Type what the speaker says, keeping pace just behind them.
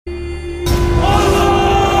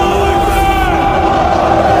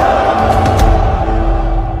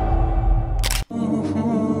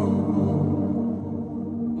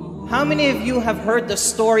you have heard the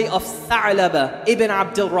story of Tha'laba ibn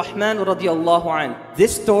Abdul Rahman radiallahu anh.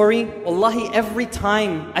 This story, wallahi, every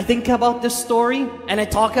time I think about this story and I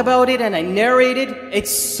talk about it and I narrate it,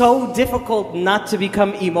 it's so difficult not to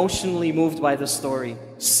become emotionally moved by the story.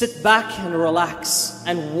 Sit back and relax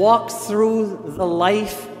and walk through the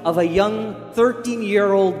life of a young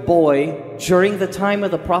 13-year-old boy during the time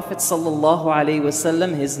of the Prophet sallallahu alaihi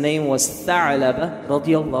wasallam. His name was Tha'laba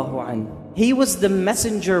radiallahu anhu. He was the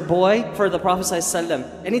messenger boy for the Prophet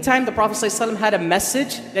ﷺ. Anytime the Prophet ﷺ had a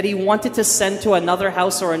message that he wanted to send to another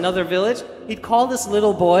house or another village, he'd call this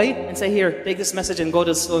little boy and say, here, take this message and go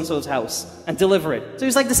to so-and-so's house and deliver it. So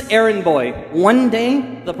he's like this errand boy. One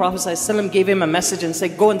day, the Prophet ﷺ gave him a message and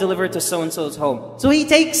said, go and deliver it to so-and-so's home. So he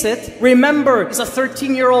takes it. Remember, he's a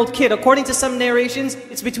 13-year-old kid. According to some narrations,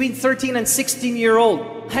 it's between 13 and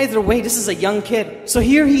 16-year-old. Either way, this is a young kid. So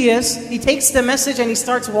here he is. He takes the message and he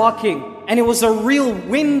starts walking. And it was a real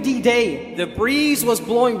windy day. The breeze was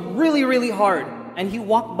blowing really, really hard. And he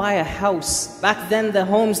walked by a house. Back then, the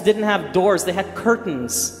homes didn't have doors. They had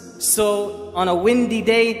curtains. So on a windy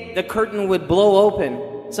day, the curtain would blow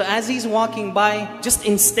open. So as he's walking by, just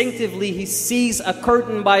instinctively, he sees a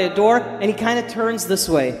curtain by a door. And he kind of turns this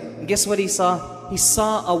way. And guess what he saw? He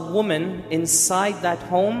saw a woman inside that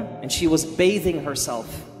home. And she was bathing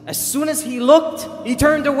herself. As soon as he looked, he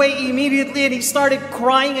turned away immediately and he started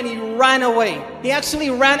crying and he ran away. He actually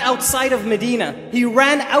ran outside of Medina. He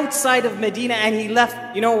ran outside of Medina and he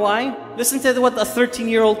left. You know why? Listen to what a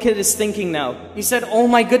 13-year-old kid is thinking now. He said, oh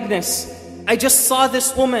my goodness, I just saw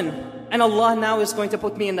this woman and Allah now is going to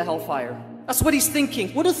put me in the hellfire. That's what he's thinking.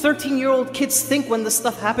 What do 13-year-old kids think when this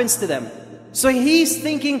stuff happens to them? So he's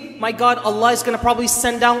thinking, my God, Allah is going to probably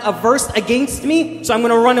send down a verse against me, so I'm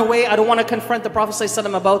going to run away. I don't want to confront the Prophet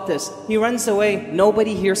ﷺ about this. He runs away.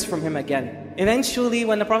 Nobody hears from him again. Eventually,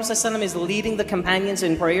 when the Prophet ﷺ is leading the companions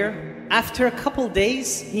in prayer, after a couple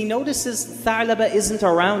days, he notices Tha'laba isn't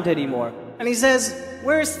around anymore. And he says,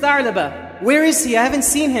 where's Tha'laba? Where is he? I haven't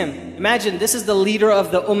seen him. Imagine, this is the leader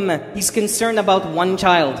of the ummah. He's concerned about one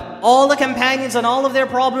child. All the companions and all of their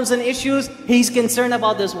problems and issues, he's concerned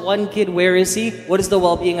about this one kid. Where is he? What is the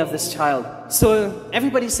well-being of this child? So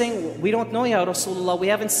everybody's saying, we don't know, Ya Rasulullah. We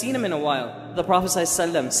haven't seen him in a while. The Prophet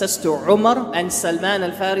ﷺ says to Umar and Salman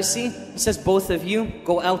al-Farisi, he says, both of you,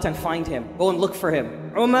 go out and find him. Go and look for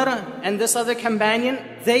him. Umar and this other companion,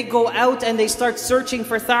 they go out and they start searching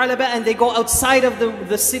for Tha'laba and they go outside of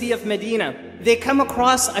the city of Medina. They come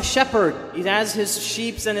across a shepherd. He has his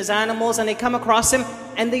sheep and his animals and they come across him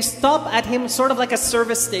and they stop at him sort of like a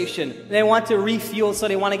service station. They want to refuel, so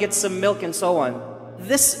they want to get some milk and so on.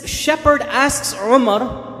 This shepherd asks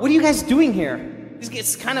Umar, what are you guys doing here?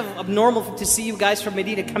 It's kind of abnormal to see you guys from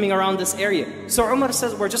Medina coming around this area. So Umar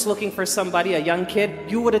says, we're just looking for somebody, a young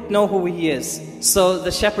kid. You wouldn't know who he is. So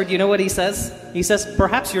the shepherd, you know what he says? He says,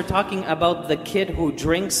 perhaps you're talking about the kid who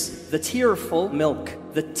drinks the tearful milk.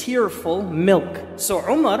 The tearful milk. So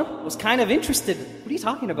Umar was kind of interested. What are you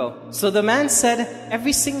talking about? So the man said,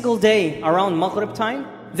 every single day around Maghrib time,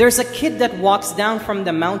 there's a kid that walks down from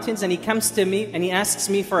the mountains and he comes to me and he asks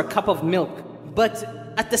me for a cup of milk. But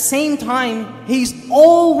at the same time, he's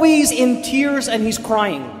always in tears and he's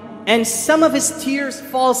crying. And some of his tears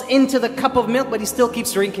falls into the cup of milk, but he still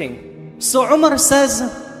keeps drinking. So Umar says,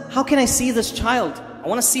 how can I see this child? I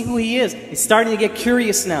want to see who he is. He's starting to get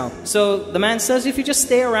curious now. So the man says, if you just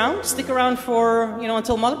stay around, stick around for,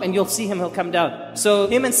 until Maghrib, and you'll see him, he'll come down. So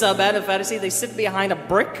him and Sahaabi al-Farisi, they sit behind a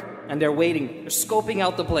brick and they're waiting. They're scoping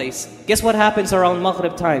out the place. Guess what happens around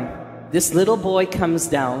Maghrib time? This little boy comes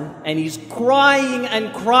down and he's crying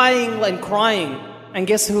and crying and crying. And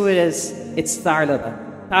guess who it is? It's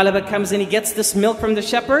Tha'laba. Tha'laba comes and he gets this milk from the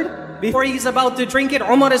shepherd. Before he's about to drink it,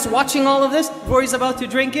 Umar is watching all of this. Before he's about to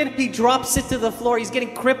drink it, he drops it to the floor. He's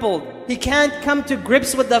getting crippled. He can't come to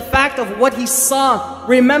grips with the fact of what he saw.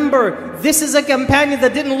 Remember, this is a companion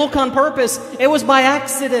that didn't look on purpose. It was by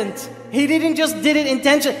accident. He didn't just did it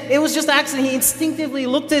intentionally. It was just accident. He instinctively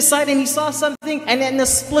looked to his side and he saw something, and in a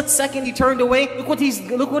split second he turned away. Look what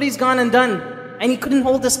he's gone and done. And he couldn't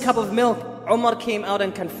hold this cup of milk. Umar came out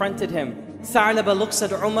and confronted him. Tha'laba looks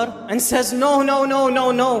at Umar and says, no, no, no,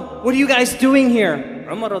 no, no. What are you guys doing here?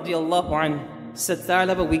 Umar radiallahu anhu said,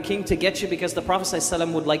 Tha'laba, we came to get you because the Prophet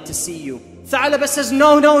ﷺ would like to see you. Tha'laba says,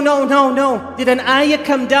 no, no, no, no, no. Did an ayah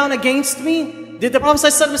come down against me? Did the Prophet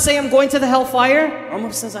ﷺ say I'm going to the hellfire?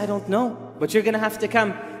 Umar says, I don't know, but you're going to have to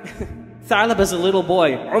come. Tha'laba is a little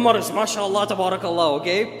boy. Umar is mashallah, tabarakallah,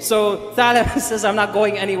 okay? So Tha'laba says, I'm not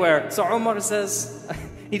going anywhere. So Umar says,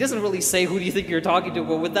 He doesn't really say, who do you think you're talking to?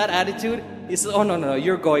 But with that attitude, he says, oh, no,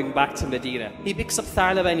 you're going back to Medina. He picks up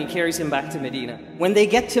Tha'laba and he carries him back to Medina. When they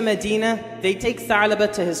get to Medina, they take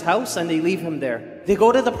Tha'laba to his house and they leave him there. They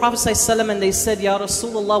go to the Prophet ﷺ and they said, Ya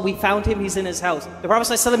Rasulullah, we found him, he's in his house. The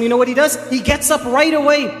Prophet ﷺ, you know what he does? He gets up right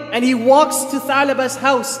away and he walks to Tha'laba's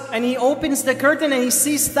house and he opens the curtain and he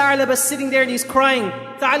sees Tha'laba sitting there and he's crying.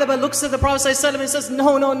 Tha'laba looks at the Prophet ﷺ and says,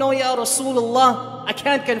 no, Ya Rasulullah, I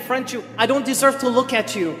can't confront you. I don't deserve to look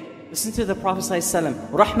at you. Listen to the Prophet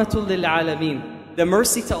ﷺ, Rahmatul lil Alameen, the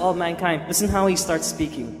mercy to all mankind. Listen how he starts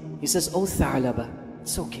speaking. He says, oh Tha'laba,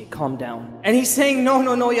 it's okay, calm down. And he's saying, no,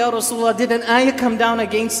 Ya Rasulullah, did an ayah come down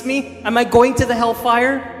against me? Am I going to the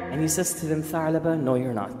hellfire? And he says to them, Tha'laba, no,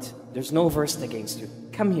 you're not. There's no verse against you.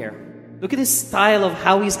 Come here. Look at his style of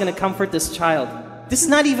how he's going to comfort this child. This is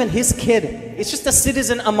not even his kid. It's just a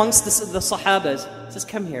citizen amongst the Sahabas. He says,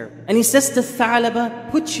 come here. And he says to Tha'laba,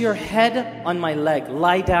 put your head on my leg.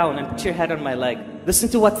 Lie down and put your head on my leg. Listen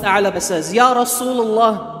to what Tha'laba says. Ya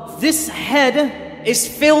Rasulullah, this head is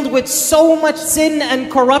filled with so much sin and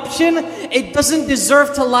corruption, it doesn't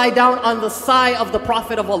deserve to lie down on the thigh of the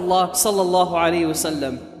Prophet of Allah sallallahu alaihi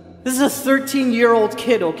wasallam. This is a 13-year-old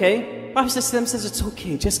kid, okay? Prophet says, it's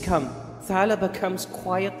okay, just come. Tha'laba comes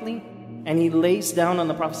quietly and he lays down on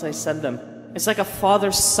the Prophet ﷺ. It's like a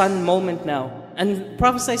father-son moment now. And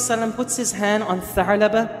Prophet ﷺ puts his hand on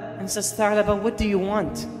Tha'laba and says, Tha'laba, what do you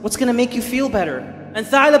want? What's going to make you feel better? And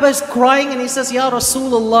Tha'laba is crying and he says, Ya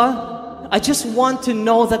Rasulullah, I just want to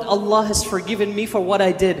know that Allah has forgiven me for what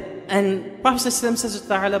I did. And Prophet ﷺ says to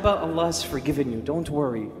Tha'laba, Allah has forgiven you, don't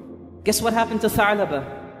worry. Guess what happened to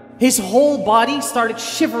Tha'laba? His whole body started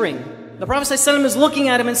shivering. The Prophet ﷺ is looking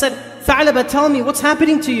at him and said, Tha'laba, tell me, what's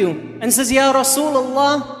happening to you? And he says, Ya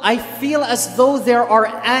Rasulullah, I feel as though there are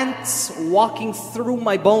ants walking through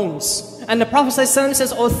my bones. And the Prophet ﷺ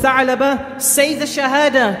says, oh Tha'laba, say the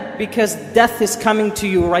Shahada, because death is coming to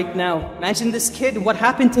you right now. Imagine this kid, what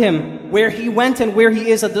happened to him, where he went and where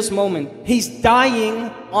he is at this moment. He's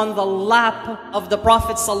dying on the lap of the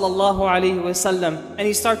Prophet ﷺ. And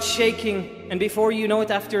he starts shaking. And before you know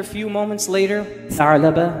it, after a few moments later,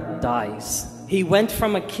 Tha'laba dies. He went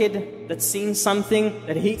from a kid that seen something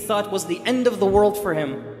that he thought was the end of the world for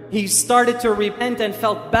him. He started to repent and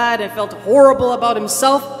felt bad and felt horrible about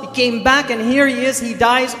himself. He came back and here he is. He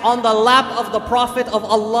dies on the lap of the Prophet of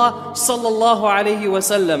Allah sallallahu alaihi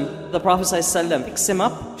wasallam. The Prophet sallallahu picks him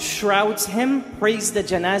up, shrouds him, prays the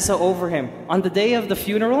janazah over him. On the day of the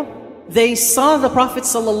funeral, they saw the Prophet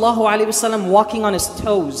sallallahu alaihi wasallam walking on his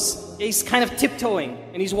toes. He's kind of tiptoeing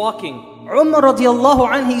and he's walking. Umar radiallahu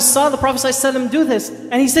anhu, he saw the Prophet ﷺ do this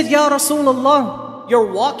and he said, Ya Rasulullah,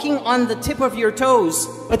 you're walking on the tip of your toes,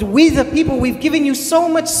 but we the people, we've given you so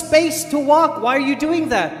much space to walk. Why are you doing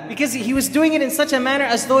that? Because he was doing it in such a manner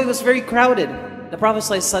as though it was very crowded. The Prophet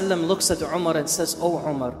ﷺ looks at Umar and says, oh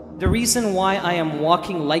Umar, the reason why I am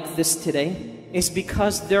walking like this today is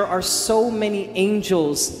because there are so many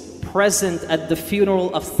angels present at the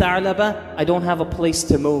funeral of Tha'laba, I don't have a place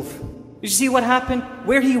to move. Did you see what happened?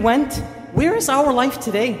 Where he went? Where is our life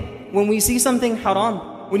today? When we see something haram,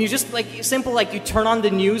 when you just you turn on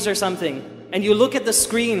the news or something and you look at the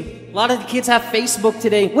screen. A lot of the kids have Facebook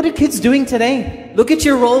today. What are kids doing today? Look at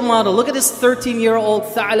your role model. Look at this 13-year-old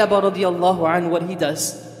Tha'laba radiallahu anhu, what he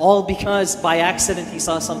does. All because by accident he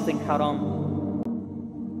saw something haram.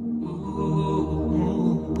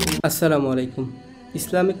 Assalamu alaikum.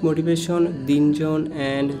 Islamic Motivation Deen Zone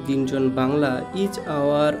and Deen Zone Bangla is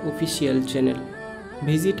our official channel.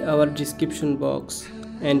 Visit our description box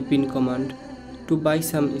and pin command to buy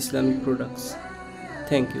some Islamic products.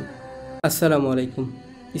 Thank you. Assalamu alaikum.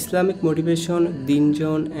 Islamic Motivation Deen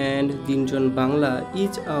Zone and Deen Zone Bangla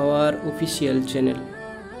is our official channel.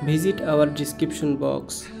 Visit our description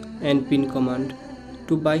box and pin command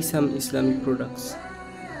to buy some Islamic products.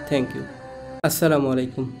 Thank you. Assalamu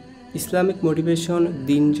alaikum. Islamic Motivation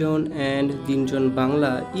Deen Zone and Deen Zone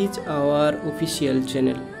Bangla is our official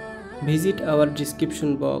channel. Visit our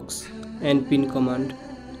description box and pin command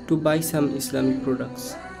to buy some Islamic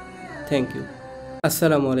products. Thank you.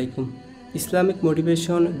 Assalamu alaikum. Islamic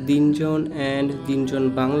Motivation Deen Zone and Deen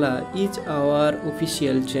Zone Bangla is our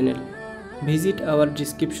official channel. Visit our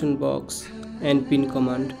description box and pin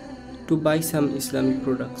command to buy some Islamic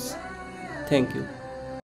products. Thank you.